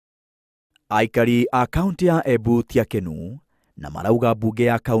Aikari a kaunti ya Embu tiakenu na marauga mbunge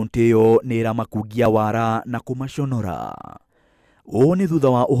ya kaunti iyo ni iramakungia wara na kumaconora. Ũũ nĩ thutha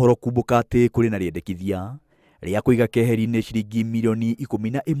wa ũhoro kumbũka atĩ kũrĩ na rĩendekithia rĩa kũiga keheri-inĩ ciringi milioni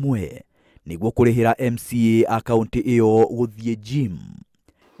 11 nĩguo kũrĩhĩra MCA a kaunti iyo gũthiĩ gym.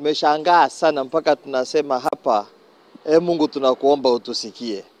 Tumeshangaa sana mpaka tunasema hapa, Mungu tunakuomba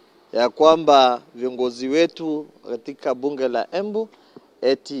utusikie, ya kwamba viongozi wetu katika bunge la Embu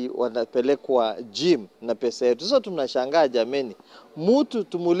eti wanapelekwa gym na pesa yetu. Sasa tunashangaa jameni, mtu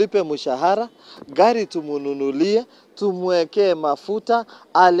tumulipe mshahara, gari tumununulie, tumwekee mafuta,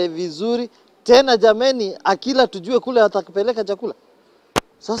 ale vizuri, tena jameni akila tujue kule atakupeleka chakula.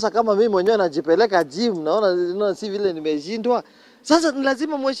 Sasa kama mimi mwenyewe najipeleka gym, naona si vile nimeshindwa. Sasa ni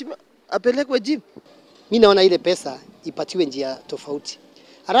lazima mheshimiwa apelekwe gym. Mimi naona ile pesa ipatiwe njia tofauti.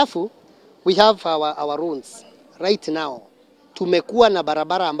 Halafu we have our rules right now. Tumekuwa na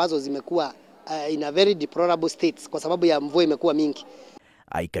barabara ambazo zimekuwa in a very deplorable states kwa sababu ya mvua imekuwa mingi.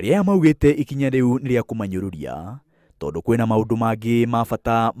 Aikari aya maugite ikinya riu ni ria kumanyururia tondu kwina maundu mangi ma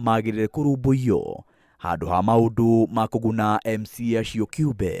bata magirire kurumbuiyo handu ha maundu ma kuguna MC acio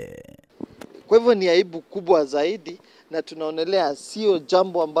kiumbe. Kwa hivyo ni aibu kubwa zaidi, na tunaonelea sio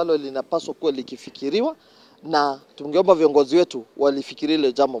jambo ambalo linapaswa kuwa likifikiriwa, na tungeomba viongozi wetu walifikiria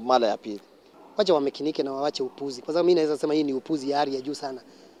ile jambo mara ya pili. Wacha wamekinike na wawache upuzi, kwa sababu mimi naweza sema hii ni upuzi ya hali ya juu sana.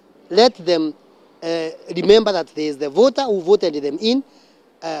 Let them remember that there is the voter who voted them in.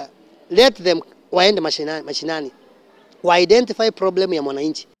 Let them waende mashinani wa identify problem ya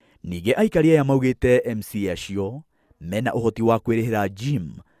mwananchi. Nige aikari aya maugite MC acio mena uhoti wa kwirihira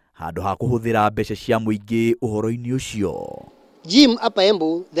gym handu ha kuhuthira mbeca cia muingi uhoro-ini ucio. Gym hapa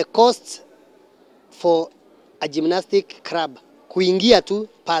Embu, the cost for a gymnastic club kuingia tu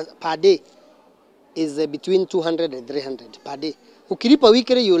per day is between 200 and 300 per day. Ukilipa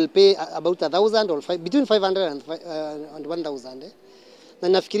weekly you will pay about 1,000 or between 500 and 1,000. Na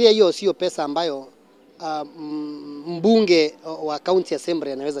nafikiria hiyo sio pesa ambayo mbunge wa county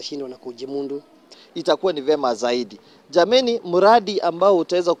assembly anaweza shindwa na kujimundu. Itakuwa ni vema zaidi jameni, mradi ambao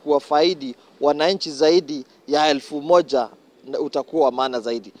utaweza kuwafaidi wananchi zaidi ya 1,000 utakuwa wa maana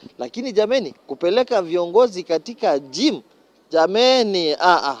zaidi. Lakini jameni, kupeleka viongozi katika gym, jameni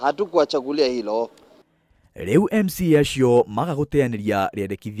hatukuwachagulia hilo. Riu MC acio magaguteaniria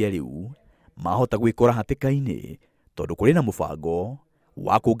riendekithia riu mahota gwikora hatikaini tondu kuri na mubango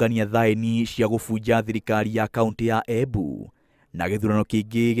wa kungania thaini cia gubunja thirikari ya kaunti ya Embu na githurano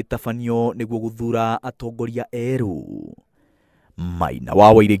kingi gitabanio niguo guthura atongoria eru. Maina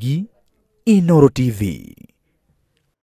wa Wairegi, Inooro TV.